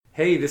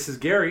Hey, this is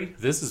Gary.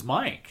 This is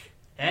Mike.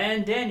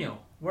 And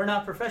Daniel. We're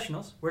not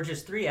professionals. We're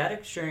just three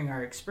addicts sharing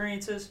our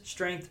experiences,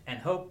 strength, and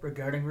hope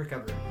regarding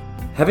recovery.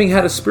 Having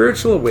had a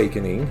spiritual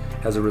awakening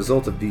as a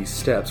result of these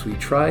steps, we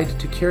tried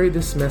to carry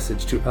this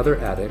message to other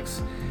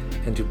addicts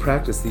and to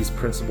practice these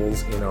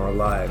principles in our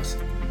lives.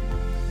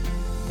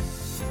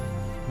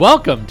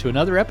 Welcome to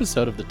another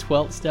episode of the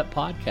 12th Step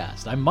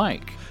Podcast. I'm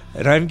Mike.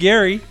 And I'm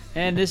Gary.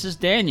 And this is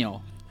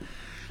Daniel.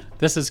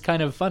 This is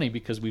kind of funny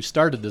because we've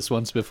started this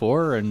once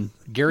before and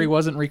Gary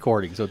wasn't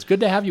recording. So it's good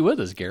to have you with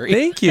us, Gary.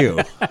 Thank you.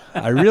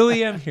 I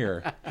really am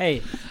here.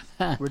 Hey,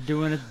 we're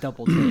doing a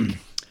double take.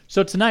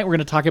 So tonight we're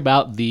going to talk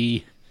about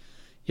is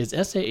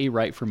SAA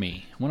Right For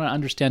Me? I want to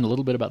understand a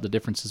little bit about the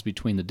differences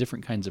between the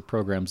different kinds of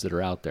programs that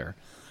are out there.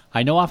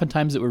 I know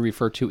oftentimes that we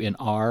refer to in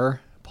our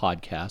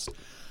podcast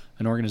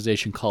an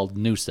organization called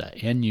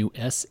NUSAA,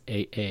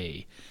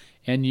 N-U-S-A-A.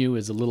 NU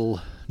is a little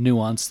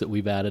nuance that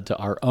we've added to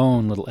our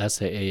own little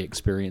SAA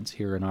experience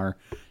here in our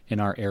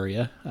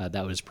area.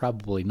 That was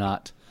probably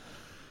not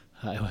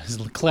as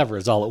clever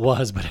as all it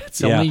was, but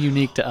it's only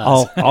unique to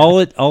us. All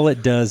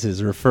it does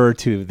is refer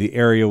to the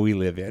area we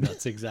live in.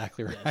 That's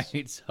exactly right.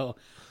 Yes. So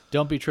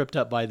don't be tripped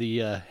up by the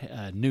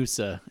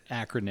NUSAA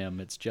acronym.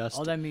 It's just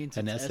all that means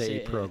an SAA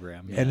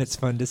program. Yes. And it's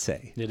fun to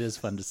say. It is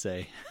fun to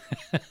say.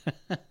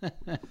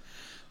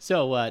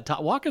 So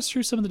walk us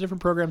through some of the different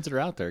programs that are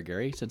out there,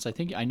 Gary, since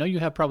I know you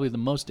have probably the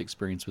most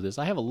experience with this.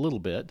 I have a little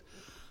bit,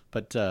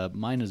 but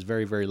mine is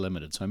very, very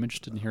limited, so I'm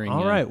interested in hearing.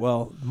 All right.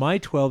 Well, my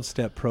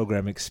 12-step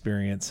program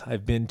experience,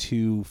 I've been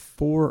to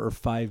 4 or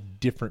 5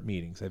 different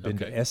meetings. I've been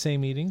to SA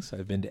meetings.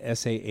 I've been to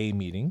SAA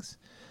meetings.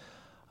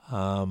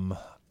 I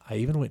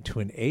even went to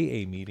an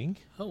AA meeting.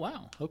 Oh,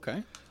 wow.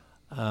 Okay.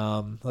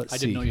 I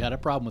didn't know you had a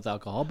problem with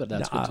alcohol, but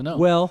that's good to know.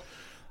 Well,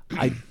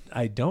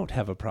 I don't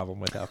have a problem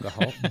with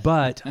alcohol,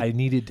 but I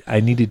needed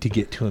to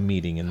get to a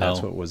meeting, and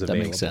that's what was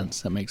available.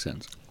 That makes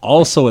sense.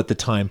 Also, at the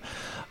time,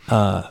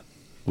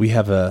 we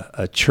have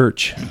a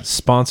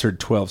church-sponsored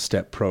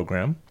 12-step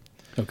program.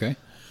 Okay.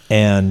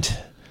 And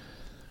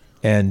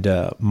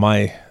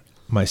my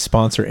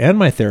sponsor and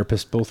my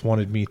therapist both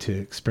wanted me to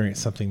experience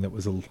something that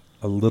was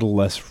a little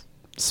less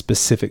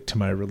specific to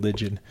my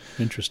religion.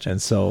 Interesting.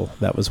 And so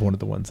that was one of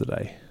the ones that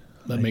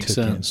That makes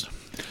sense.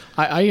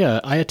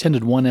 I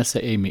attended one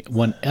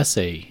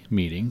essay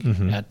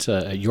meeting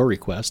at your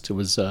request. It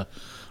was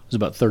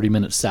about 30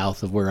 minutes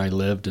south of where I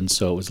lived, and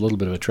so it was a little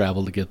bit of a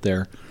travel to get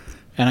there.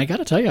 And I got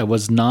to tell you, I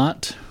was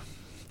not.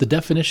 The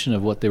definition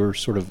of what they were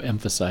sort of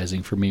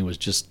emphasizing for me was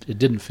just it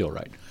didn't feel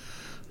right.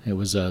 It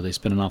was they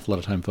spent an awful lot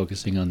of time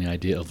focusing on the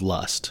idea of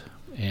lust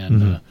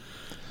and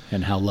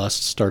how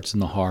lust starts in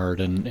the heart,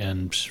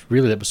 and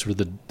really that was sort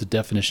of the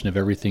definition of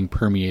everything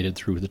permeated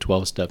through the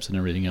 12 steps and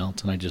everything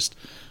else. And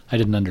I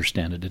didn't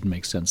understand it. It didn't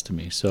make sense to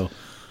me. So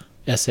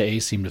SAA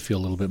seemed to feel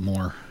a little bit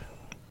more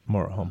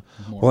at home.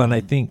 And I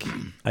think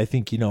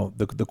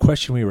the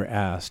question we were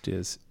asked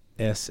is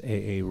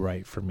SAA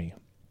right for me?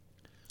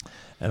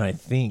 And I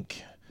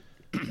think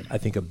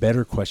a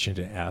better question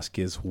to ask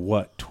is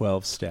what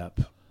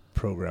 12-step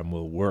program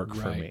will work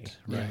for me?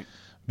 Right.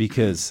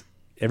 Because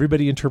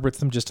everybody interprets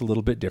them just a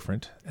little bit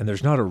different, and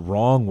there's not a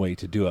wrong way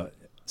to do it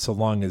so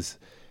long as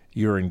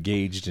you're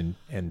engaged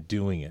and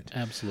doing it.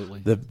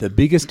 Absolutely. The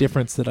biggest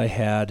difference that I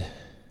had,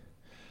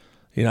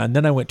 and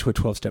then I went to a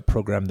 12-step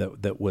program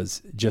that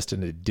was just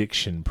an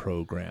addiction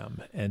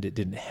program, and it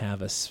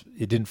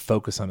didn't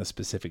focus on a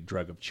specific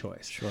drug of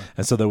choice. Sure.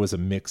 And so there was a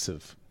mix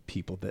of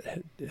people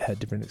that had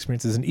different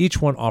experiences, and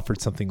each one offered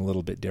something a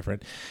little bit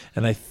different.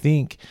 And I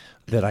think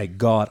that I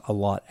got a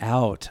lot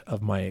out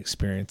of my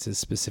experiences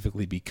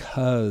specifically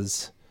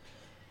because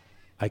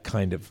I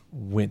kind of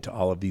went to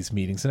all of these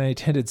meetings, and I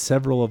attended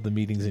several of the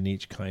meetings in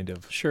each kind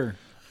of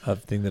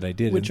of thing that I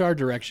did. Which our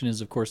direction is,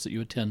 of course, that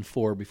you attend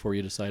 4 before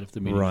you decide if the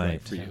meeting's right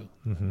for you.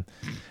 Mm-hmm.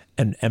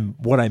 And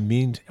what I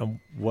mean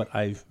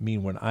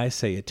when I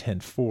say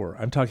attend 4,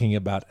 I'm talking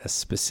about a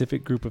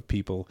specific group of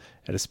people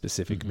at a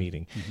specific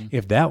meeting. Mm-hmm.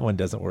 If that one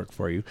doesn't work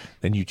for you,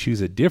 then you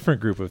choose a different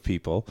group of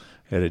people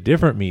at a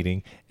different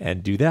meeting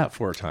and do that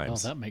 4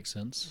 times. Oh, that makes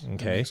sense. Okay.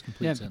 That makes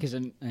complete sense. Because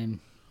if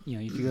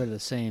you go to the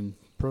same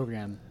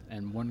program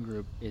and one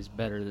group is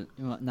better than,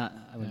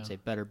 I wouldn't say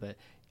better, but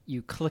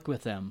you click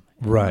with them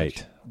in a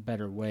much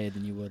better way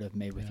than you would have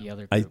made with the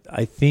other group.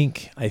 I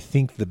think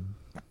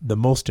the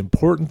most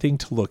important thing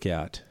to look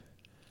at,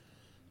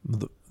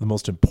 the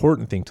most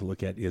important thing to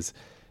look at is,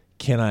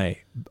 can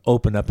I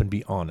open up and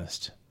be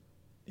honest?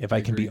 If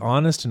I can be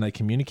honest and I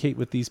communicate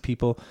with these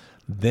people,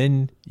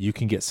 then you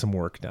can get some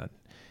work done.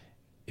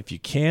 If you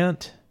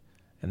can't,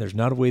 and there's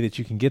not a way that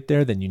you can get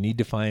there, then you need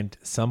to find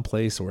some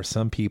place or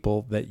some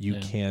people that you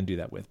can do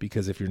that with.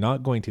 Because if you're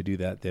not going to do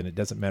that, then it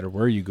doesn't matter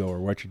where you go or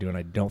what you're doing.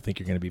 I don't think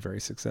you're going to be very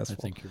successful.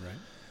 I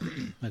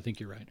think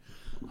you're right.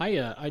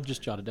 I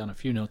just jotted down a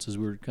few notes as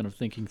we were kind of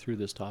thinking through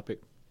this topic.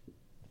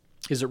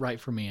 Is it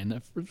right for me?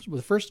 And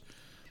the first,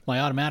 my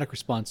automatic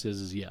response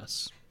is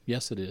yes.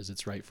 Yes, it is.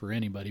 It's right for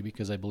anybody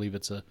because I believe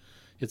it's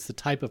the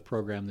type of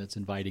program that's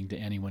inviting to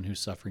anyone who's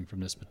suffering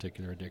from this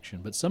particular addiction.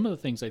 But some of the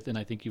things I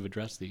think you've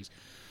addressed these.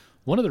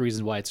 one of the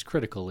reasons why it's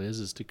critical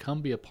is to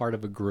come be a part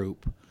of a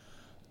group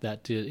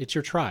that it's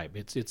your tribe.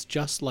 It's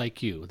just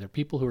like you. They're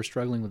people who are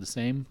struggling with the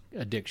same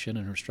addiction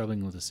and who are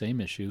struggling with the same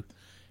issue,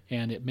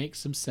 and it makes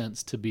some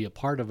sense to be a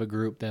part of a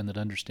group then that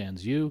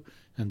understands you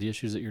and the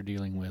issues that you're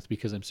dealing with,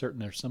 because I'm certain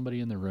there's somebody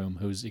in the room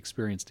who's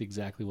experienced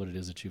exactly what it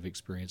is that you've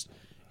experienced,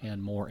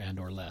 and more and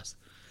or less.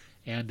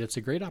 And it's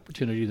a great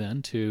opportunity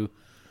then to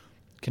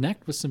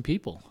connect with some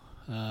people.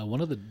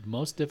 One of the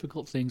most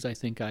difficult things I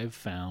think I've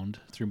found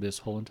through this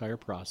whole entire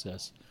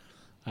process,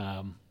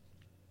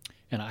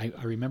 and I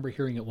remember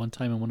hearing it one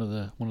time in one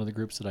of the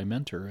groups that I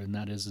mentor, and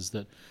that is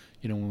that,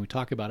 when we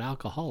talk about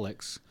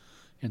alcoholics,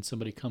 and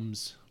somebody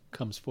comes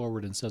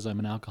forward and says, I'm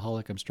an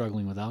alcoholic, I'm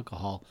struggling with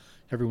alcohol,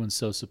 everyone's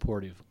so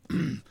supportive.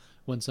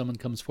 When someone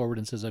comes forward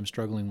and says, I'm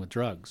struggling with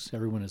drugs,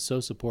 everyone is so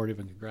supportive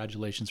and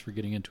congratulations for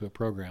getting into a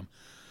program.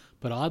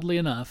 But oddly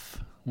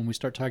enough, when we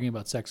start talking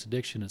about sex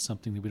addiction, it's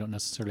something that we don't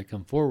necessarily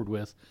come forward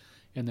with,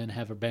 and then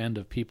have a band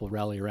of people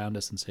rally around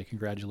us and say,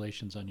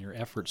 congratulations on your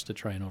efforts to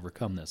try and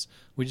overcome this.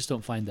 We just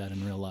don't find that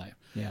in real life.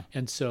 Yeah.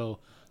 And so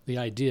the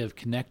idea of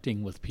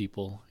connecting with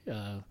people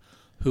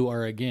who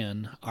are,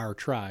 again, our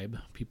tribe,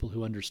 people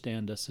who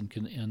understand us and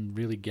can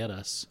really get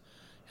us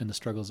and the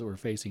struggles that we're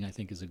facing, I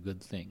think is a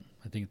good thing.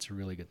 I think it's a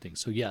really good thing.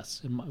 So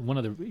yes,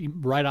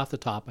 right off the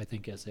top, I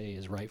think SAA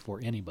is right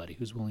for anybody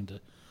who's willing to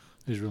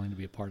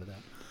be a part of that.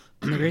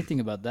 And the great thing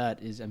about that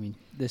is,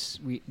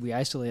 we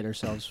isolate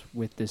ourselves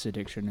with this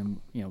addiction,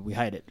 and we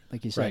hide it,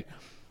 like you said.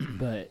 Right.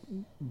 But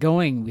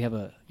we have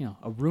a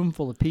room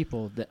full of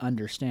people that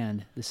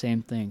understand the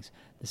same things,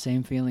 the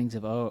same feelings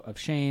of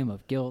shame,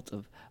 of guilt,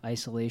 of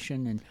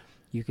isolation, and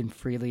you can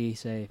freely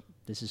say,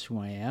 "This is who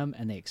I am,"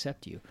 and they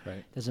accept you.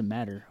 Right. Doesn't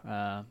matter,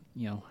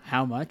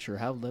 how much or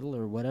how little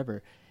or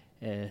whatever.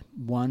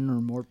 One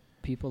or more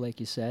people, like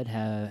you said,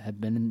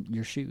 have been in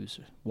your shoes,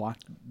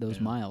 walked those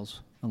miles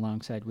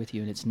alongside with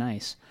you, and it's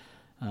nice.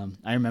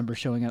 I remember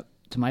showing up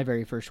to my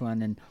very first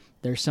one, and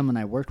there's someone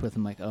I worked with.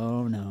 I'm like,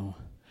 oh no.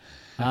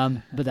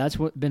 But that's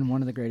been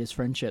one of the greatest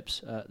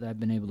friendships that I've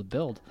been able to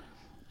build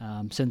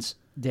since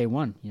day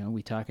one.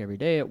 We talk every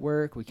day at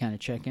work. We kind of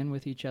check in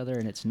with each other,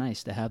 and it's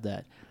nice to have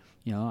that.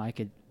 I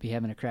could be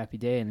having a crappy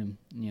day, and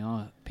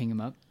I'll ping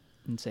him up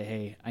and say,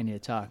 hey, I need to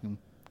talk, and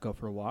go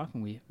for a walk,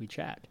 and we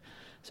chat.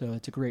 So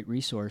it's a great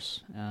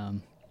resource. Not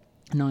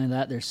only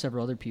that, there's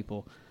several other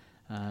people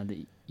that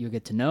you'll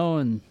get to know,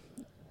 and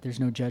there's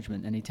no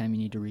judgment anytime you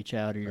need to reach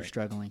out or you're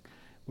struggling.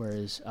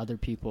 Whereas other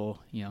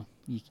people, you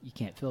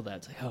can't feel that.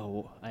 It's like,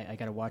 oh, I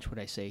got to watch what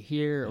I say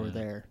here or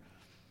there.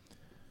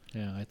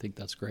 Yeah, I think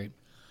that's great.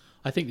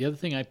 I think the other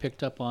thing I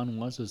picked up on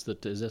is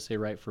that SAA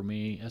Right For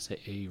Me,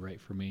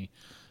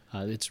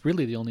 it's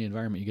really the only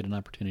environment you get an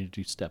opportunity to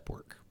do step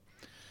work.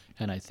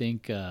 And I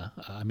think,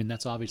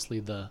 that's obviously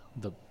the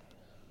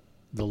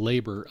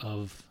labor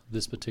of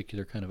this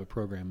particular kind of a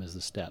program is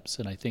the steps.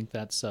 And I think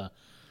that's,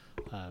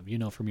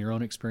 from your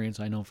own experience,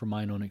 I know from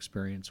my own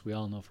experience, we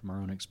all know from our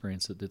own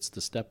experience that it's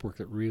the step work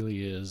that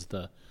really is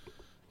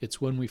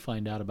it's when we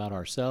find out about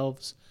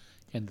ourselves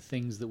and the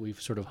things that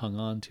we've sort of hung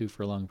on to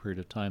for a long period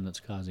of time that's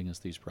causing us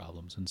these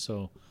problems. And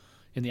so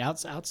in the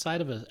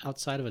outside of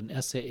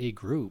an SAA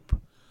group,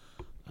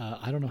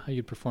 I don't know how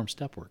you'd perform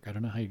step work. I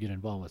don't know how you get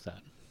involved with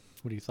that.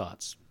 What are your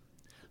thoughts?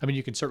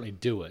 You can certainly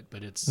do it,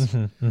 but it's...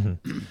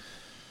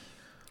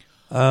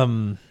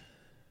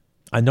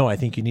 I know. I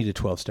think you need a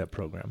 12-step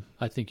program.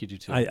 I think you do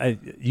too.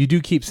 You do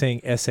keep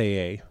saying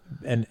SAA,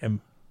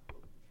 and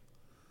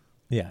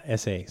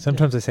SAA.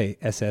 Sometimes I say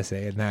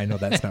SSA, and now I know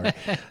that's not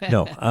right.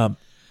 No,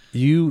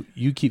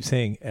 you keep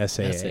saying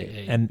SAA,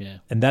 and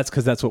that's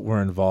because that's what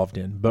we're involved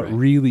in. But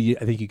really,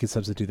 I think you could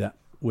substitute that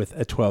with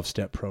a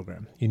 12-step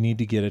program. You need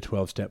to get a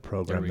 12-step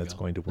program that's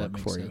going to work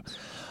for you.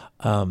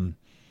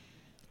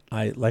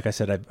 Like I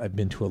said, I've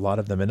been to a lot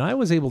of them, and I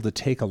was able to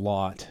take a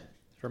lot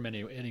from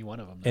any one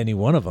of them. Any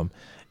one of them,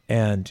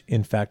 and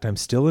in fact, I'm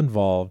still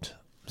involved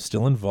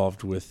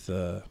with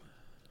the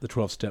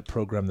 12-step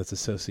program that's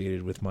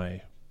associated with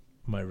my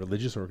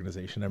religious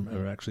organization.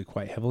 I'm actually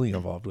quite heavily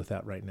involved with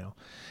that right now,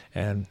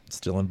 and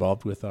still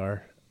involved with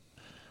our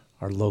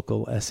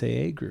local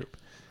SAA group.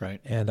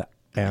 Right. And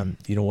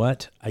you know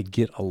what? I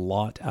get a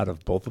lot out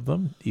of both of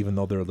them, even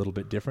though they're a little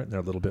bit different and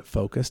they're a little bit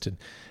focused. And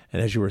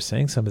as you were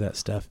saying some of that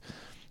stuff,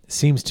 it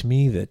seems to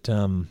me that,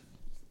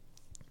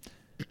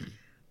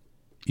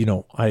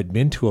 I had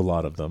been to a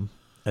lot of them,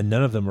 and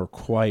none of them were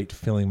quite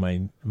filling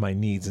my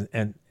needs.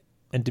 And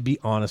to be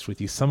honest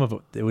with you, some of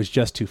it was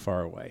just too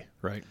far away.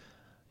 Right.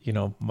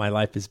 My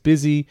life is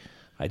busy.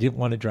 I didn't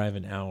want to drive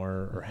an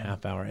hour or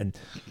half hour. And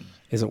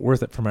is it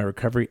worth it for my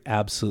recovery?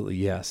 Absolutely,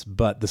 yes.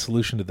 But the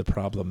solution to the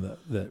problem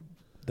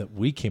that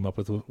we came up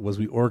with was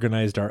we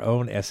organized our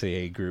own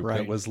SAA group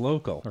that was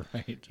local.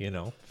 Right.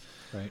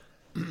 Right.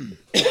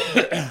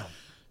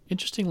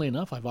 Interestingly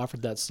enough, I've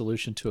offered that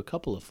solution to a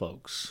couple of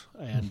folks,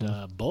 and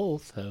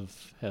both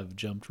have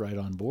jumped right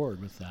on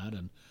board with that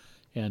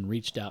and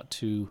reached out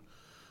to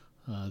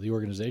the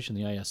organization,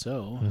 the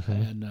ISO,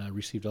 and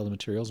received all the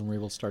materials, and were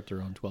able to start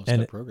their own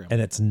 12-step program. And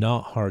it's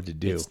not hard to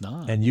do. It's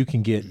not. And you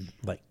can get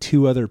like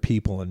 2 other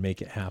people and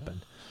make it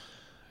happen.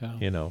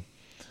 Yeah.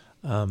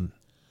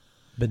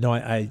 But no,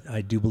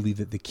 I do believe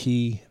that the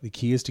key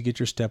is to get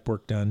your step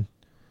work done,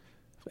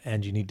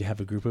 and you need to have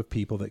a group of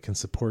people that can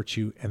support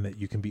you and that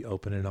you can be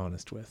open and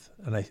honest with.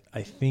 And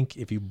I think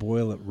if you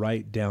boil it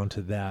right down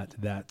to that,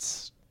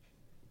 that's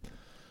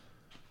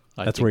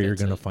where you're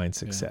going to find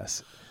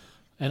success. Yeah.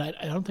 And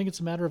I don't think it's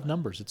a matter of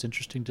numbers. It's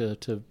interesting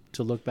to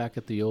look back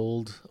at the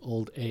old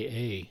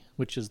AA,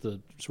 which is the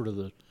sort of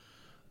the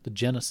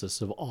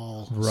genesis of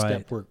all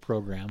step work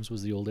programs,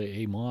 was the old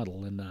AA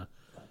model. And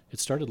it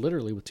started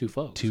literally with two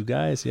folks. Two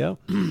guys, yeah.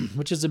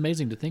 Which is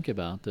amazing to think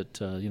about, that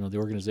the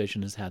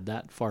organization has had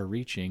that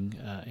far-reaching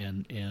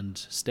and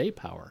stay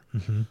power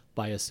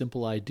by a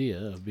simple idea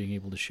of being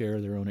able to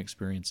share their own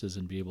experiences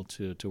and be able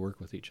to work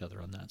with each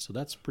other on that. So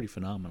that's pretty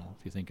phenomenal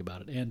if you think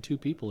about it. And two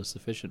people is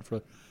sufficient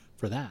for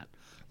that.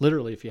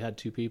 Literally, if you had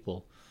two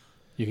people,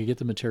 you could get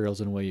the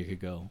materials and away you could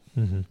go,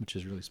 which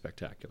is really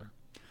spectacular.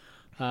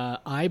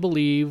 I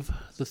believe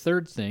the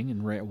third thing,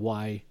 and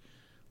why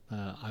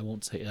I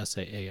won't say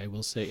SAA, I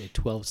will say a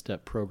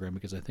 12-step program,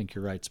 because I think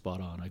you're right, spot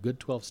on. A good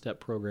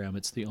 12-step program,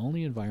 it's the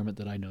only environment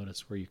that I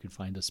notice where you can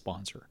find a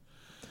sponsor.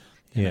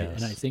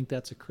 And I think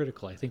that's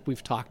critical. I think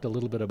we've talked a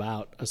little bit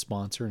about a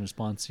sponsor and a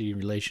sponsee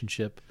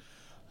relationship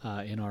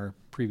in our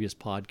previous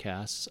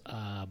podcasts,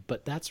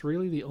 but that's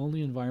really the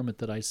only environment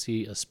that I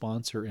see a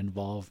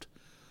sponsor-involved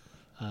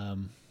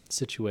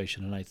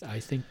situation, and I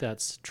think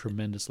that's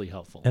tremendously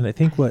helpful. And I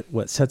think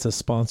what sets a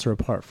sponsor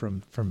apart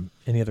from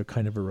any other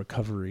kind of a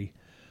recovery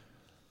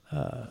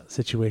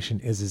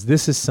situation is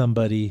this is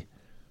somebody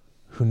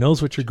who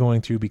knows what you're going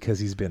through because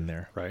he's been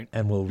there, right?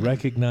 And will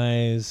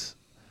recognize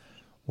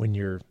when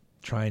you're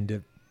trying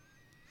to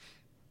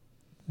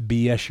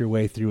BS your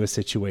way through a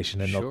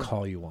situation, and they'll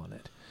call you on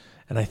it.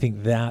 And I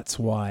think that's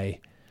why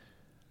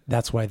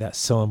that's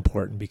so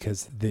important,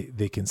 because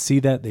they can see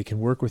that, they can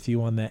work with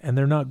you on that, and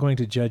they're not going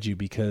to judge you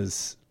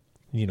because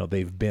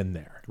they've been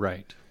there,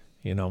 right?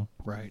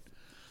 Right.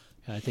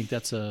 And I think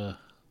that's a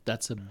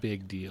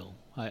big deal.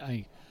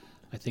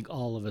 I think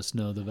all of us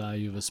know the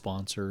value of a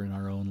sponsor in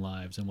our own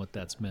lives and what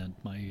that's meant.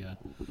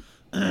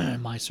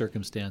 My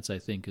circumstance, I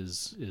think,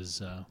 is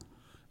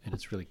and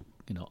it's really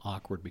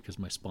awkward because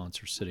my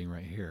sponsor's sitting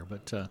right here,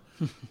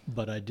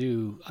 but I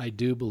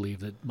do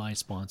believe that my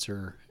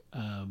sponsor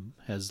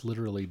has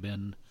literally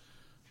been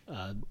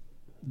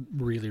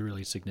really,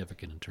 really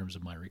significant in terms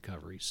of my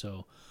recovery.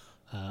 So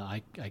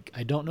I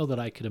don't know that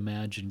I could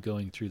imagine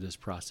going through this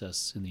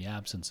process in the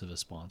absence of a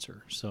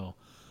sponsor. So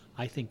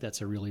I think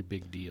that's a really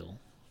big deal.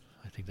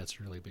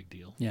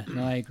 Yeah,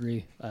 no, I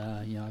agree.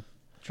 I've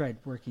tried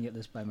working at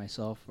this by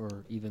myself, or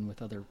even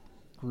with other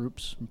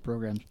groups and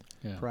programs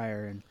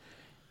prior, and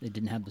they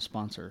didn't have the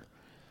sponsor.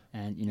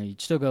 And, you'd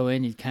still go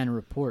in, you'd kind of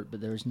report, but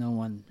there was no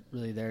one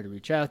really there to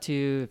reach out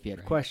to if you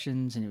had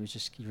questions, and you were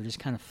just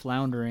kind of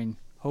floundering,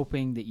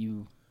 hoping that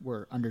you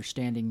were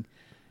understanding,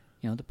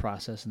 the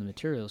process and the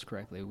materials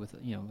correctly. With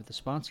the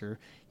sponsor,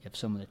 you have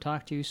someone to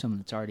talk to, someone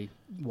that's already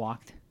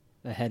walked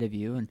ahead of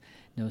you and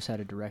knows how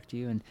to direct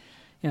you. And,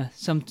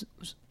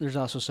 there's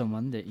also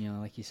someone that,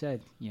 like you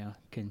said,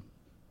 can,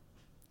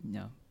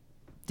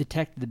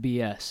 detect the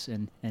BS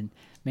and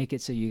make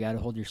it so you got to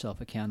hold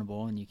yourself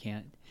accountable, and you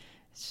can't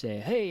say,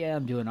 hey, yeah,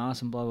 I'm doing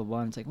awesome, blah, blah, blah.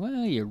 And it's like,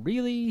 well, you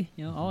really,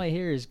 all I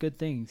hear is good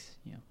things,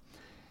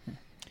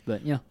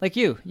 But, like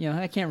you,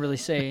 I can't really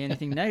say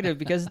anything negative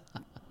because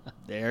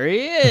there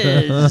he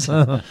is.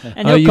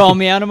 And he'll call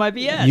me out of my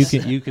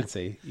BS. You can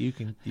say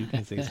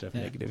stuff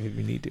negative if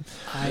you need to.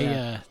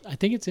 I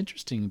think it's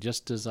interesting,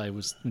 just as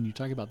when you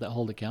talk about that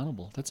hold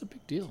accountable, that's a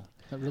big deal.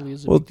 That really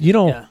is a big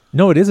deal.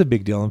 No, it is a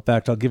big deal. In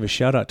fact, I'll give a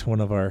shout out to one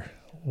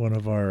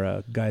of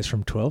our guys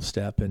from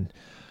 12-Step, and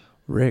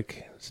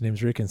Rick, his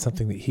name's Rick, and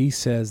something that he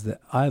says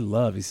that I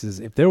love. He says,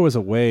 if there was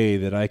a way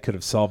that I could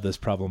have solved this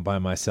problem by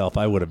myself,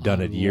 I would have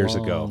done it years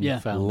ago.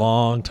 Yeah. A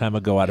long time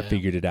ago, I'd have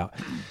figured it out.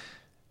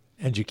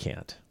 And you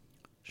can't.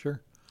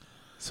 Sure.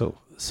 So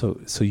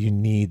you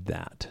need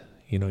that.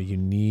 You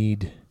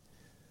need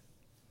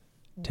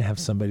to have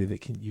somebody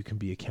that you can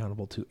be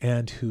accountable to,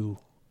 and who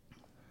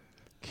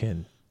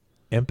can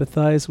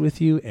empathize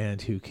with you,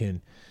 and who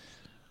can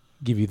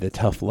give you the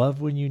tough love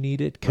when you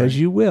need it, because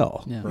you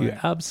will. Yeah. You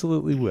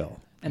absolutely will.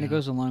 And it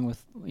goes along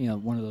with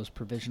one of those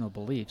provisional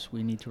beliefs.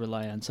 We need to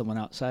rely on someone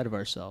outside of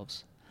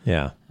ourselves.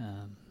 Yeah.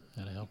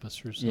 To help us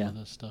through some of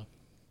this stuff.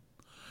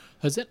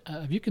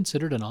 Have you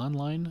considered an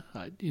online?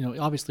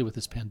 Obviously with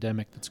this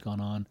pandemic that's gone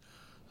on,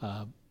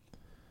 a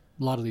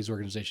lot of these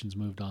organizations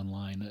moved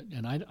online,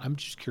 and I'm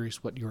just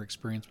curious what your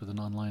experience with an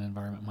online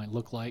environment might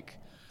look like.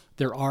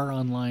 There are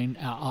online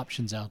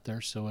options out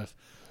there, so if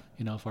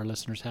our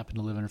listeners happen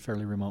to live in a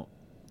fairly remote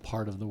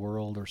part of the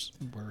world, or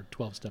where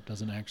 12-Step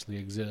doesn't actually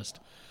exist,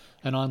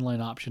 an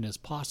online option is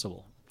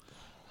possible.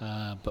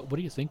 But what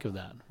do you think of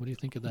that?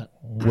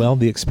 Well,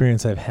 the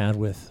experience I've had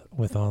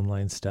with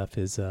online stuff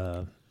is,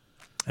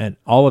 and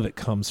all of it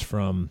comes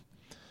from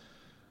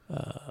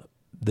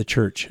the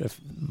church,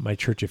 my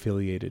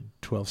church-affiliated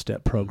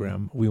 12-Step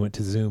program. We went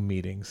to Zoom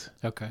meetings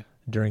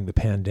during the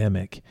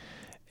pandemic,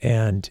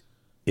 and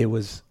it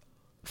was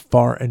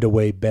far and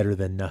away better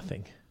than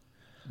nothing.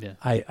 Yeah.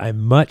 I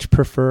much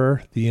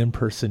prefer the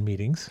in-person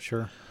meetings,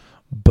 Sure.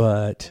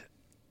 but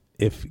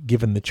if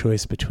given the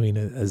choice between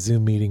a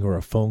Zoom meeting or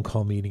a phone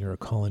call meeting or a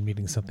call-in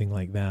meeting, something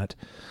like that,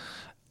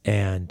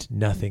 and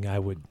nothing, I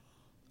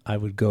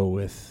would go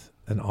with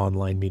an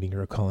online meeting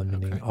or a call-in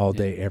meeting all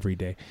day, every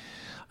day.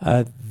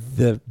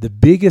 The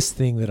biggest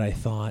thing that I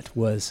thought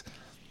was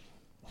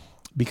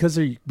because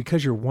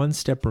you're one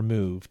step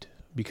removed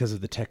because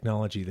of the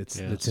technology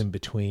that's in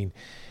between.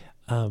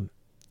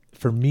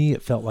 For me,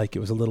 it felt like it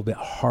was a little bit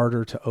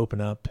harder to open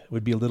up. It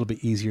would be a little bit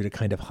easier to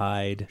kind of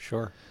hide.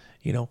 Sure.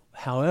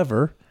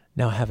 However,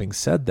 now having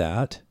said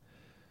that,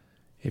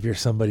 if you're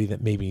somebody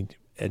that maybe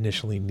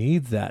initially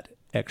needs that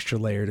extra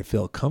layer to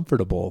feel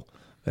comfortable,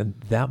 then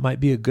that might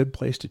be a good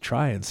place to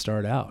try and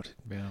start out.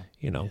 Yeah.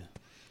 Yeah. I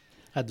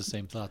had the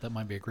same thought. That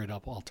might be a great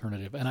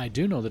alternative. And I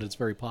do know that it's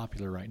very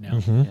popular right now.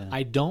 Mm-hmm. Yeah.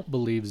 I don't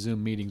believe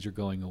Zoom meetings are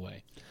going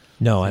away.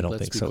 No, I don't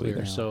Let's think be so clear.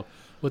 either. So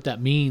what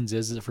that means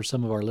is that for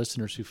some of our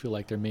listeners who feel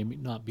like there may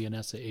not be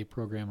an SAA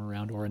program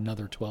around or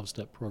another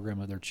 12-step program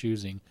of their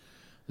choosing,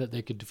 that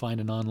they could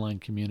find an online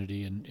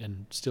community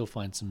and still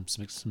find some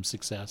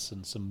success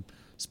and some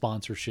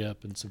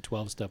sponsorship and some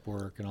 12-step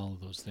work and all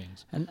of those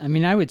things. And I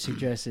mean, I would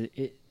suggest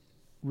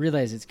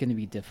realize it's going to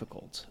be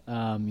difficult,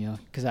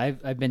 because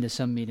I've been to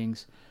some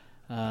meetings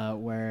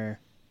where,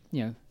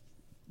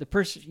 the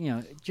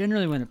person,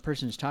 generally when a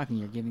person is talking,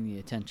 you're giving the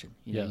attention.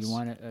 You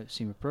want to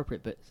seem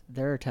appropriate, but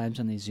there are times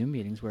on these Zoom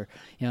meetings where,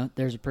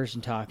 there's a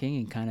person talking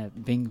and kind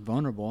of being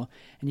vulnerable,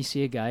 and you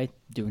see a guy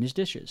doing his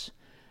dishes,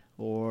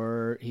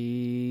 or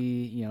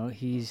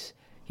he's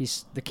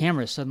the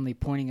camera is suddenly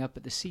pointing up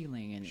at the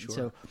ceiling, and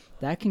so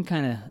that can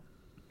kind of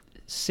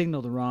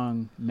signal the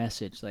wrong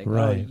message, like,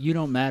 right. Oh, you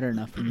don't matter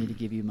enough for me to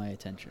give you my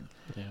attention.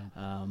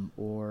 Yeah.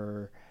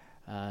 Or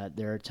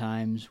there are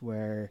times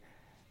where,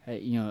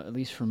 at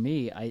least for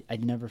me, I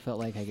never felt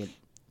like I could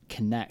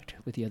connect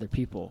with the other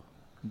people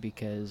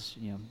because,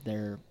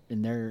 they're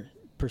in their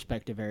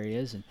perspective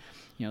areas and,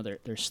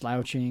 they're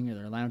slouching or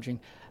they're lounging.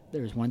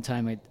 There was one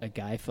time a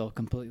guy fell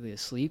completely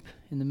asleep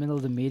in the middle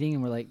of the meeting,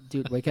 and we're like,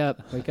 dude, wake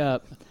up.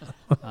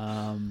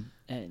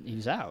 And he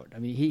was out. I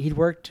mean, he'd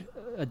worked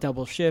a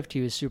double shift. He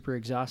was super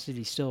exhausted.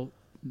 He still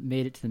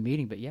made it to the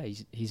meeting, but yeah,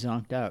 he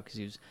zonked out because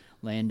he was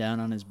laying down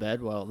on his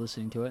bed while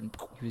listening to it, and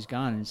he was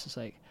gone. And it's just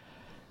like,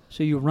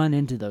 so you run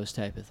into those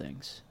type of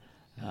things.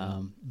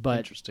 But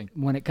Interesting.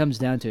 when it comes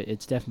down to it,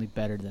 it's definitely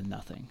better than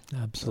nothing.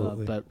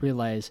 Absolutely. But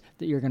realize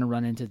that you're going to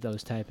run into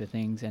those type of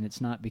things, and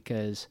it's not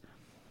because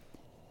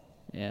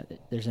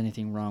there's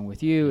anything wrong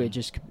with you. It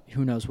just,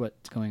 who knows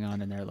what's going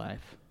on in their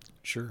life.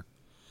 Sure.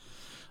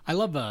 I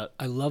love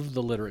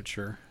the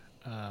literature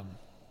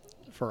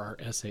for our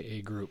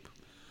SAA group.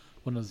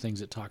 One of the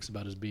things it talks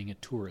about is being a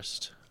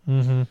tourist,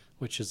 Mm-hmm.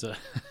 which is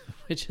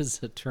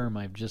a term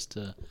I've just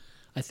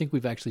I think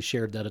we've actually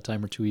shared that a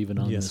time or two even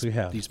on Yes, we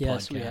have. these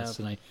Yes, podcasts,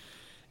 we have.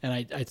 and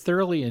I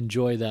thoroughly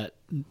enjoy that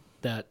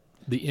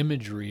the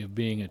imagery of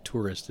being a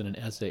tourist in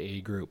an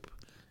SAA group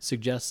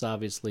suggests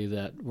obviously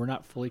that we're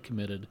not fully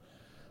committed.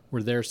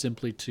 We're there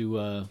simply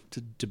to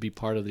be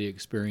part of the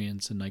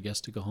experience, and I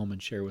guess to go home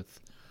and share with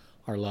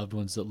our loved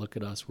ones that look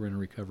at us. We're in a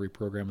recovery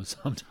program of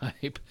some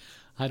type.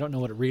 I don't know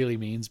what it really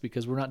means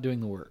because we're not doing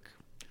the work.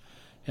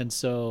 And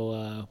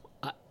so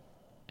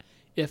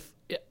if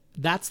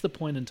that's the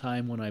point in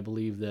time when I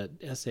believe that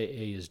SAA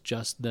is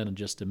just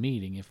a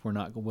meeting if we're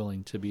not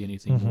willing to be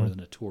anything more than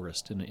a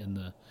tourist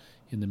in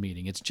the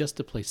meeting. It's just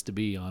a place to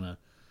be on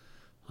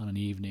an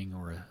evening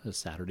or a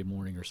Saturday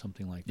morning or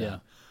something like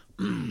that.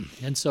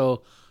 And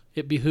so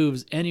it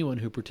behooves anyone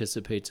who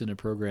participates in a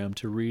program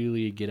to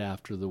really get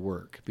after the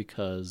work,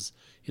 because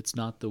it's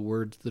not the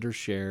words that are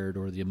shared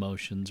or the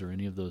emotions or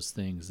any of those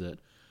things that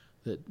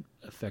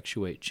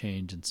effectuate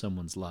change in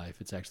someone's life.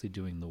 It's actually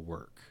doing the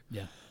work.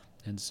 Yeah.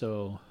 And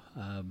so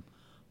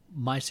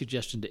my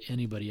suggestion to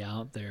anybody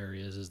out there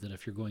is that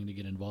if you're going to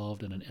get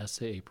involved in an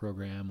SAA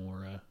program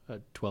or a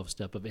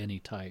 12-step of any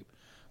type,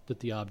 that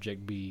the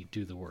object be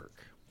do the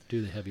work,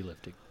 do the heavy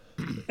lifting.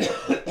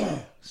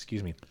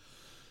 Excuse me.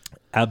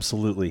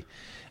 Absolutely.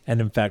 And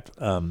in fact,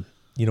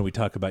 we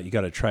talk about you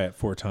got to try it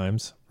 4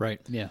 times.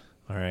 Right. Yeah.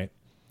 All right.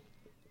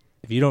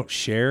 If you don't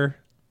share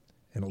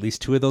in at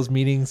least 2 of those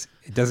meetings,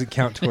 it doesn't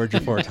count towards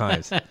your 4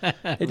 times.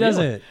 It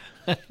doesn't.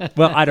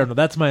 Well, I don't know.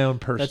 That's my own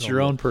personal. That's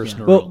your own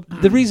personal rule.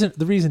 rule.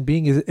 The reason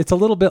being is it's a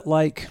little bit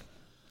like,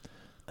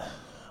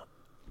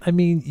 I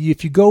mean,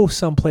 if you go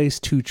someplace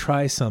to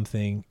try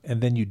something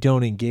and then you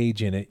don't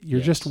engage in it,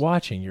 you're just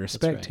watching. You're a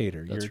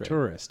spectator. You're a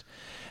tourist,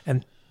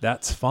 and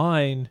that's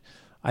fine.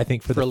 I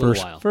think for the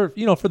first while.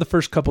 for the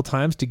first couple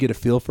times to get a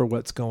feel for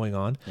what's going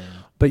on, Yeah.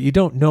 but you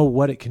don't know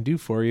what it can do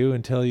for you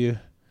until you.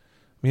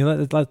 I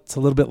mean, that's a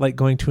little bit like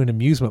going to an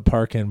amusement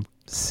park and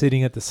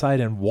sitting at the side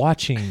and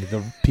watching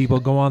the people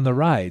go on the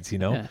rides.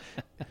 Yeah.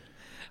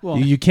 Well,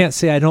 you can't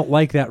say I don't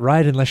like that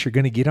ride unless you're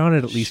going to get on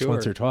it at least Sure.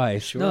 once or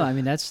twice. Sure. no, I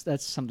mean that's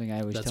something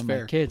I always That's tell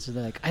fair. my kids. So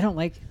they're like, I don't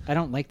like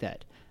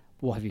that.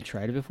 Well, have you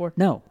tried it before?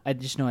 No, I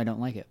just know I don't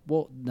like it.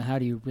 Well, how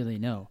do you really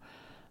know?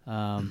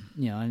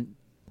 And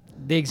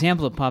the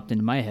example that popped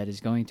into my head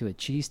is going to a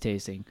cheese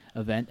tasting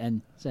event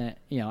and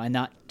and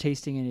not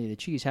tasting any of the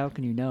cheese. How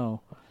can you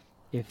know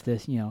if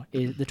this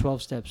the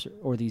 12 steps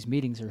or these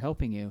meetings are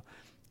helping you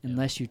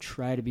unless you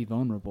try to be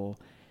vulnerable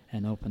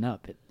and open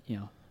up?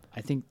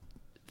 I think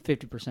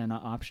 50%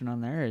 option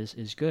on there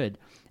is good,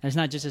 and it's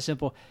not just a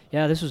simple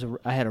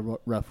I had a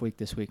rough week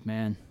this week,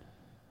 man,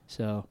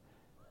 so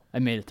I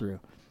made it through.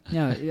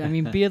 No, I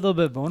mean, be a little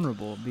bit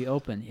vulnerable, be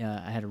open.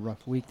 Yeah, I had a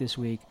rough week this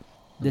week.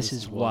 This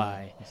is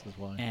why. This is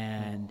why.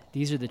 And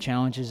these are the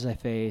challenges I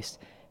faced,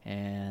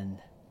 and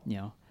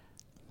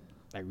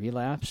I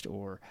relapsed,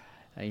 or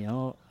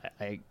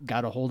I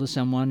got a hold of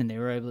someone and they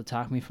were able to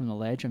talk me from the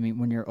ledge. I mean,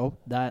 when you're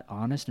that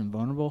honest and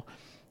vulnerable,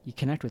 you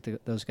connect with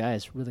those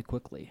guys really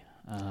quickly.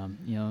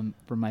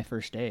 For my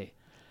first day,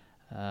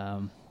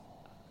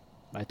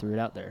 I threw it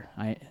out there.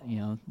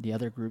 The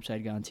other groups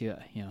I'd gone to,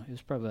 it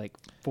was probably like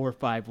 4 or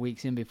 5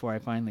 weeks in before I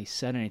finally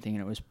said anything,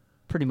 and it was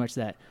pretty much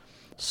that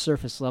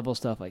surface level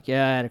stuff, like, I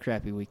had a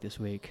crappy week this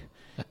week,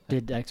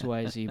 did X,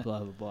 Y, Z, blah,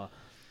 blah, blah.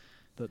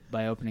 But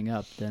by opening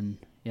up, then,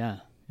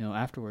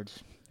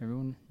 afterwards,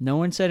 no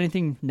one said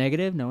anything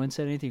negative, no one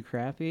said anything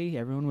crappy,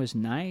 everyone was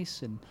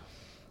nice, and,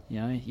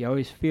 you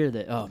always fear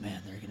that, oh,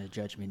 man, they're going to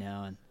judge me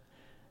now, and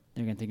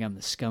they're going to think I'm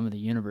the scum of the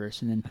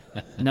universe. And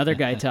then another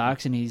guy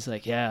talks, and he's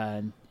like,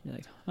 and you're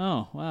like,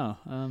 oh,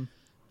 wow.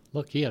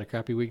 Look, he had a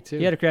crappy week, too.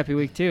 He had a crappy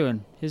week, too,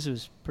 and his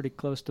was pretty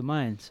close to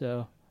mine,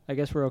 so I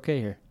guess we're okay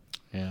here.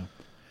 Yeah.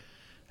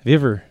 Have you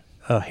ever,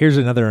 here's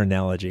another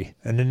analogy,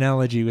 an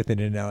analogy with an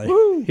analogy.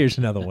 Woo! Here's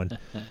another one.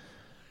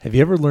 Have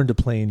you ever learned to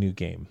play a new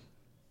game?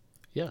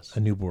 Yes. A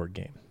new board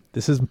game.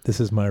 This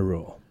is my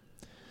rule.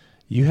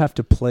 You have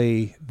to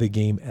play the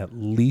game at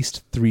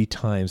least 3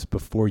 times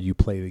before you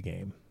play the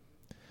game.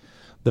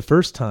 The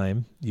first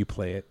time you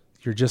play it,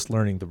 you're just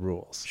learning the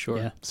rules. Sure.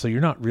 Yeah. So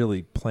you're not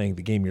really playing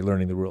the game, you're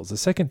learning the rules. The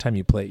second time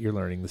you play it, you're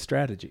learning the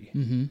strategy.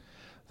 Mm-hmm.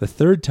 The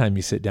third time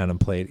you sit down and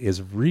play it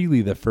is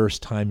really the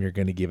first time you're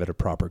going to give it a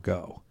proper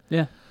go.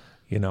 Yeah.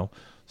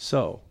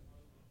 So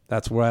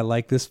that's where I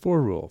like this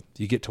 4 rule.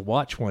 You get to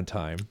watch one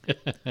time,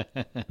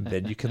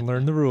 then you can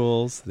learn the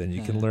rules, then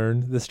you can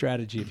learn the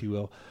strategy, if you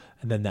will.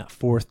 And then that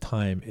 4th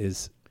time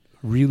is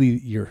really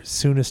your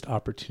soonest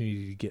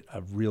opportunity to get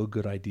a real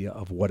good idea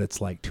of what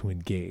it's like to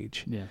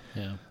engage. Yeah.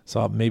 Yeah.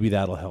 So maybe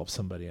that'll help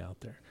somebody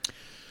out there.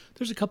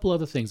 There's a couple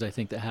other things I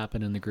think that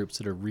happen in the groups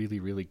that are really,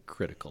 really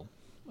critical,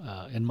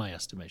 in my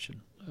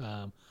estimation.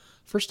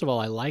 First of all,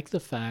 I like the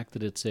fact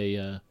that it's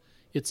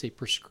a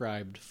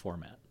prescribed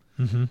format,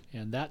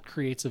 and that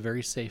creates a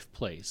very safe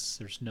place.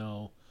 There's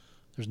no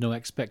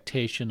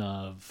expectation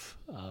of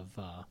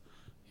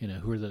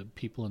who are the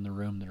people in the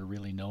room that are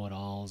really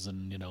know-it-alls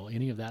and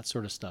any of that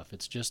sort of stuff.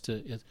 It's just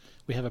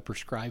we have a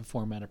prescribed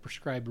format, a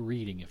prescribed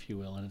reading, if you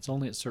will, and it's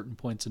only at certain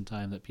points in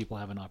time that people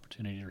have an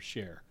opportunity to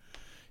share.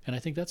 And I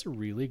think that's a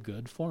really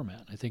good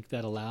format. I think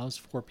that allows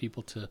for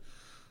people to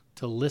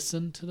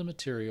listen to the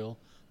material,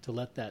 to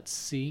let that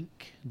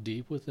sink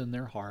deep within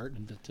their heart,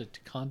 and to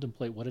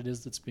contemplate what it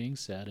is that's being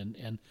said,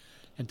 and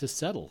to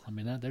settle. I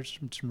mean, there's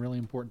some really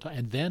important time.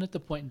 And then at the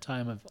point in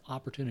time of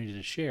opportunity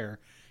to share,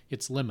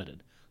 it's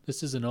limited.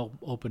 This is an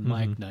open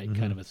mic night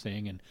kind of a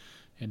thing,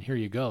 and here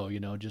you go,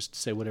 just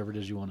say whatever it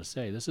is you want to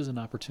say. This is an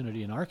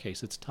opportunity. In our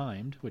case, it's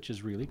timed, which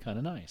is really kind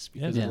of nice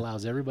because it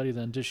allows everybody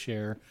then to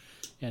share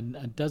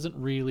and doesn't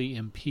really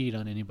impede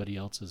on anybody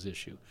else's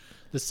issue.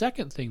 The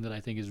second thing that I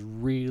think is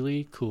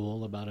really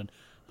cool about a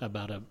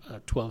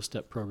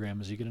 12-step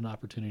program is you get an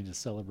opportunity to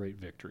celebrate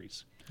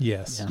victories.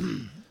 Yes. Yeah.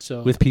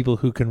 So with people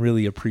who can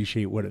really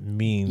appreciate what it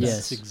means.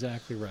 Yes. That's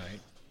exactly right.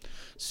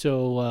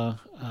 So,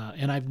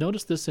 and I've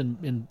noticed this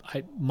in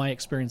my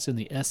experience in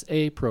the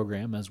SA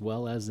program as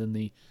well as in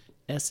the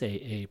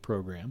SAA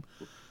program.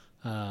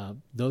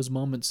 Those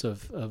moments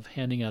of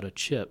handing out a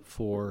chip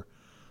for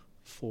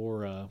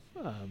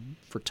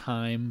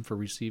time, for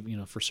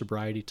receiving, for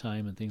sobriety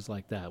time and things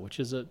like that, which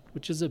is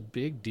a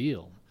big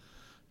deal.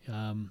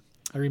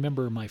 I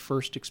remember my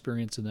first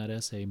experience in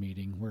that SA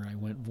meeting where I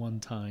went one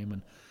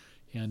time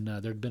and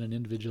there'd been an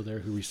individual there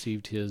who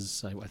received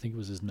his, I think it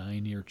was his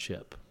 9-year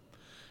chip.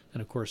 And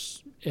of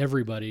course,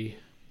 everybody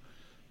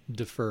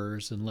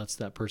defers and lets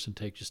that person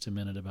take just a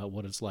minute about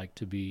what it's like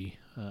to be.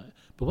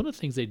 But one of the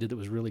things they did that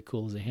was really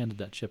cool is they handed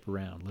that chip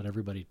around, let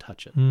everybody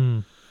touch it,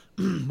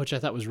 which I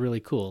thought was really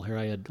cool. Here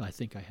I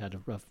think I had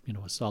a rough,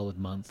 a solid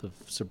month of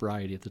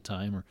sobriety at the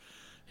time,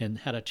 and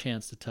had a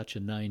chance to touch a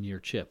 9-year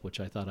chip,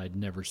 which I thought I'd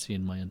never seen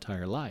in my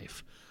entire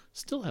life.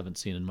 Still haven't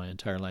seen in my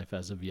entire life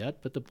as of yet.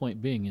 But the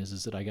point being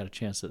is that I got a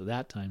chance at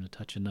that time to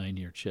touch a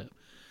 9-year chip.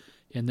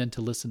 And then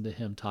to listen to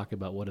him talk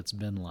about what it's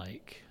been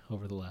like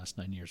over the last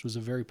 9 years was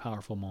a very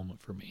powerful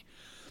moment for me.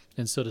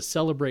 And so to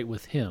celebrate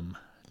with him,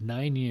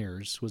 9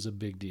 years was a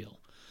big deal.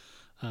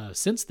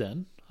 Since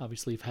then,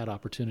 obviously, we've had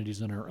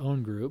opportunities in our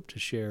own group to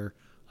share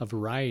a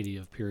variety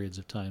of periods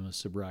of time of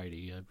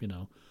sobriety,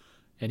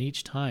 and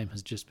each time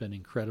has just been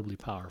incredibly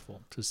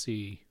powerful to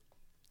see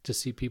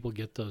people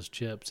get those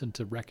chips and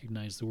to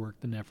recognize the work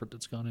and effort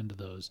that's gone into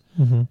those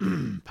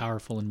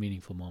powerful and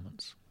meaningful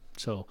moments.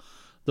 So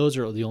those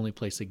are the only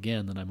place,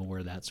 again, that I'm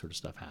aware that sort of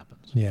stuff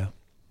happens. Yeah.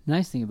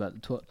 Nice thing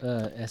about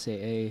the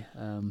SAA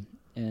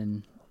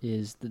and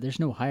is that there's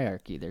no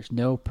hierarchy. There's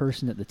no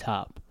person at the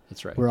top.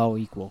 That's right. We're all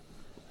equal,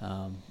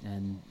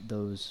 and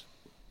those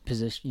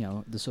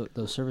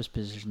those service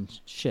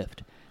positions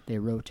shift. They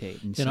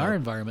rotate. And in our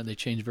environment, they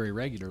change very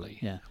regularly.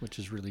 Yeah. Which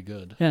is really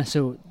good. Yeah,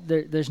 so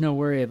there's no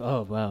worry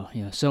of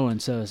so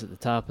and so is at the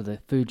top of the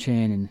food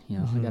chain, and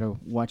I got to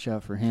watch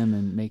out for him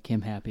and make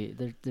him happy.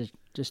 There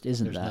just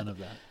isn't There's that. none of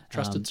that.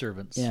 Trusted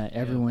servants. Yeah,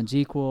 everyone's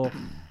equal.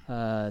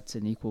 It's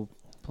an equal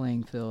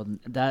playing field, and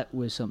that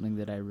was something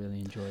that I really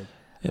enjoyed.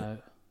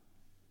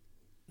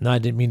 No, I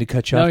didn't mean to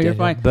cut you No, off, you're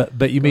Daniel, fine.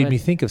 but you Go made ahead. me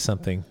think of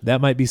something.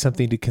 That might be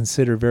something to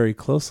consider very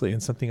closely,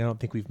 and something I don't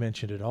think we've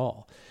mentioned at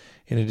all.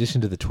 In addition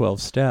to the 12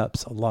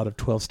 steps, a lot of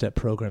 12-step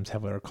programs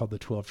have what are called the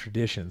 12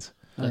 traditions,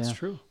 That's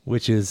true.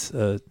 which is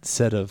a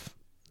set of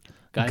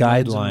Guidelines and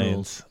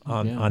guidelines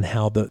rules. on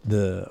how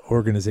the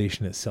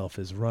organization itself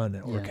is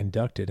run or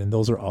conducted. And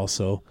those are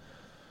also,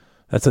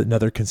 that's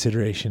another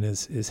consideration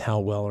is how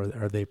well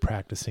are they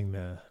practicing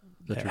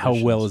how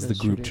well is the Those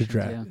group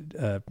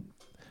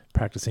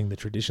practicing the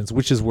traditions,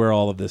 which is where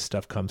all of this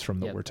stuff comes from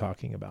that we're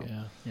talking about.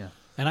 Yeah.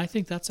 And I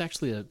think that's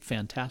actually a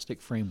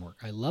fantastic framework.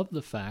 I love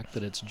the fact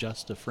that it's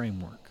just a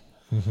framework,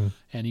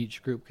 and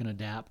each group can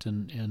adapt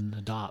and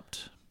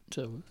adopt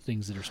to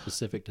things that are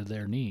specific to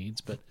their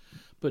needs, but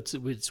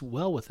it's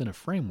well within a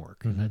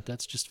framework, and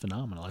that's just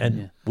phenomenal.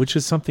 And which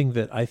is something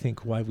that I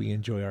think why we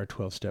enjoy our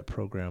 12-step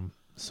program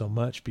so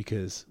much,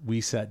 because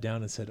we sat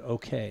down and said,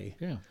 okay,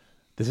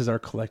 this is our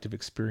collective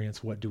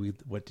experience. What did we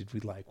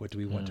like? What do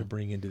we want to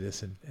bring into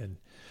this and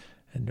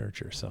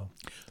nurture? So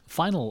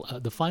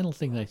the final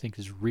thing that I think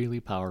is really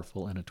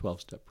powerful in a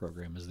 12-step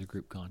program is the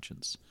group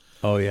conscience.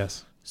 Oh,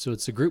 yes. So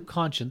it's the group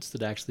conscience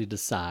that actually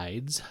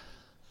decides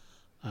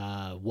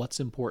what's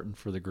important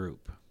for the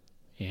group.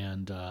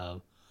 And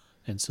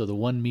so the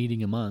one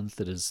meeting a month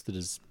that is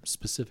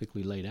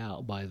specifically laid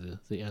out by the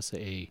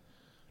SAA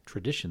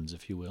traditions,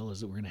 if you will,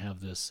 is that we're going to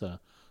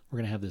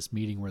have this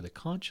meeting where the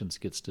conscience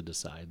gets to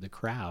decide, the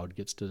crowd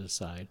gets to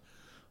decide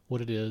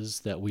what it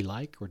is that we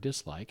like or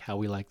dislike, how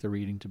we like the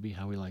reading to be,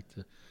 how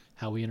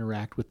we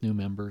interact with new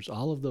members.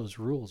 All of those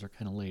rules are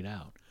kind of laid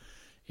out.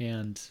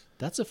 And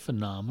that's a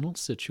phenomenal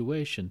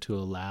situation to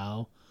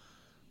allow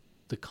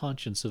the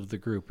conscience of the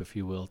group, if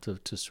you will,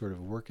 to sort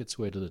of work its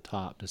way to the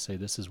top to say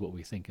this is what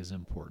we think is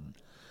important.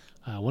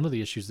 One of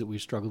the issues that we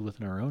struggled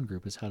with in our own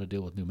group is how to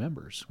deal with new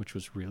members, which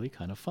was really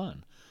kind of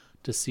fun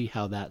to see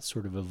how that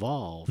sort of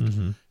evolved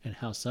and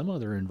how some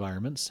other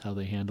environments, how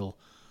they handle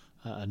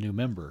a new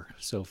member.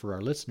 So for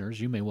our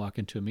listeners, you may walk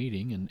into a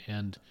meeting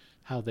and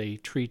how they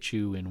treat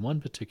you in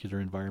one particular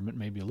environment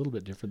may be a little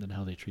bit different than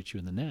how they treat you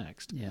in the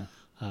next. Yeah.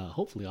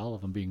 Hopefully all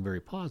of them being very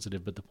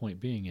positive, but the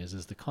point being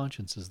is the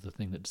conscience is the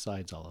thing that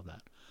decides all of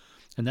that.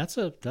 And that's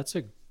a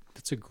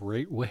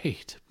great way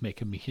to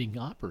make a meeting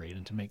operate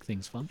and to make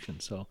things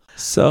function. So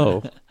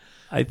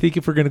I think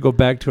if we're going to go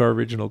back to our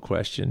original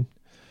question,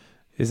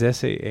 is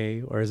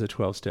SAA or is a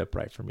 12-step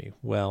right for me?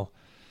 Well,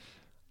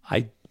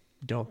 I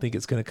don't think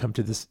it's going to come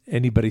to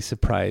anybody's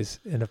surprise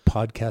in a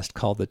podcast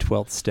called The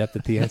 12th Step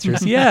that the answer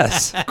is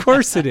yes, of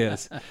course it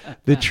is.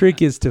 The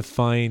trick is to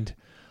find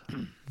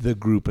the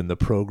group and the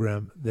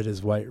program that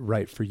is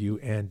right for you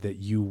and that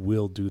you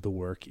will do the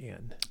work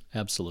in.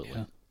 Absolutely.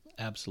 Yeah.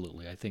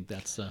 Absolutely. I think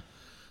that's a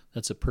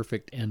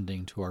perfect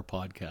ending to our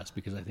podcast,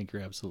 because I think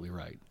you're absolutely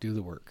right. Do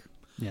the work.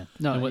 Yeah.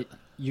 No,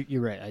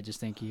 you're right. I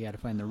just think you got to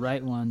find the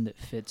right one that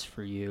fits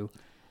for you,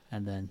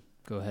 and then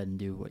go ahead and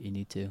do what you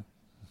need to.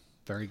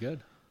 Very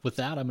good. With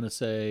that, I'm going to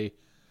say,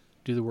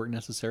 do the work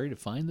necessary to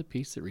find the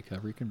peace that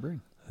recovery can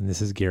bring. And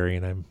this is Gary,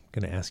 and I'm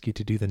going to ask you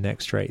to do the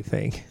next right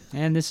thing.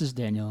 And this is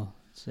Daniel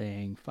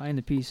saying, find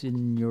the peace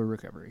in your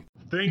recovery.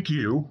 Thank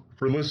you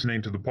for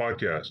listening to the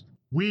podcast.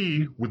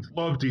 We would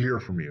love to hear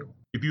from you.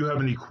 If you have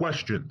any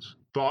questions,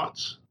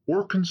 thoughts,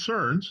 or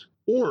concerns,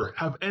 or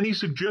have any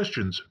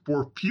suggestions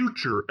for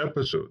future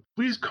episodes,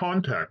 please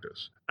contact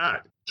us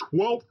at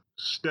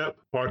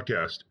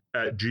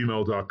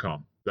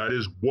 12steppodcast@gmail.com. That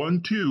is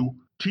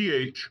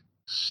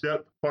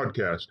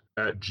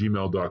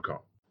 12steppodcast@gmail.com.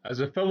 As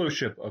a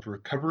fellowship of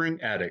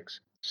recovering addicts,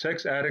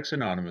 Sex Addicts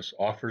Anonymous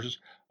offers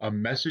a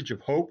message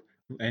of hope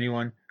to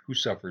anyone who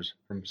suffers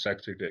from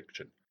sex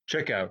addiction.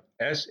 Check out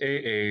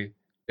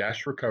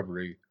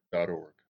SAA-recovery.org.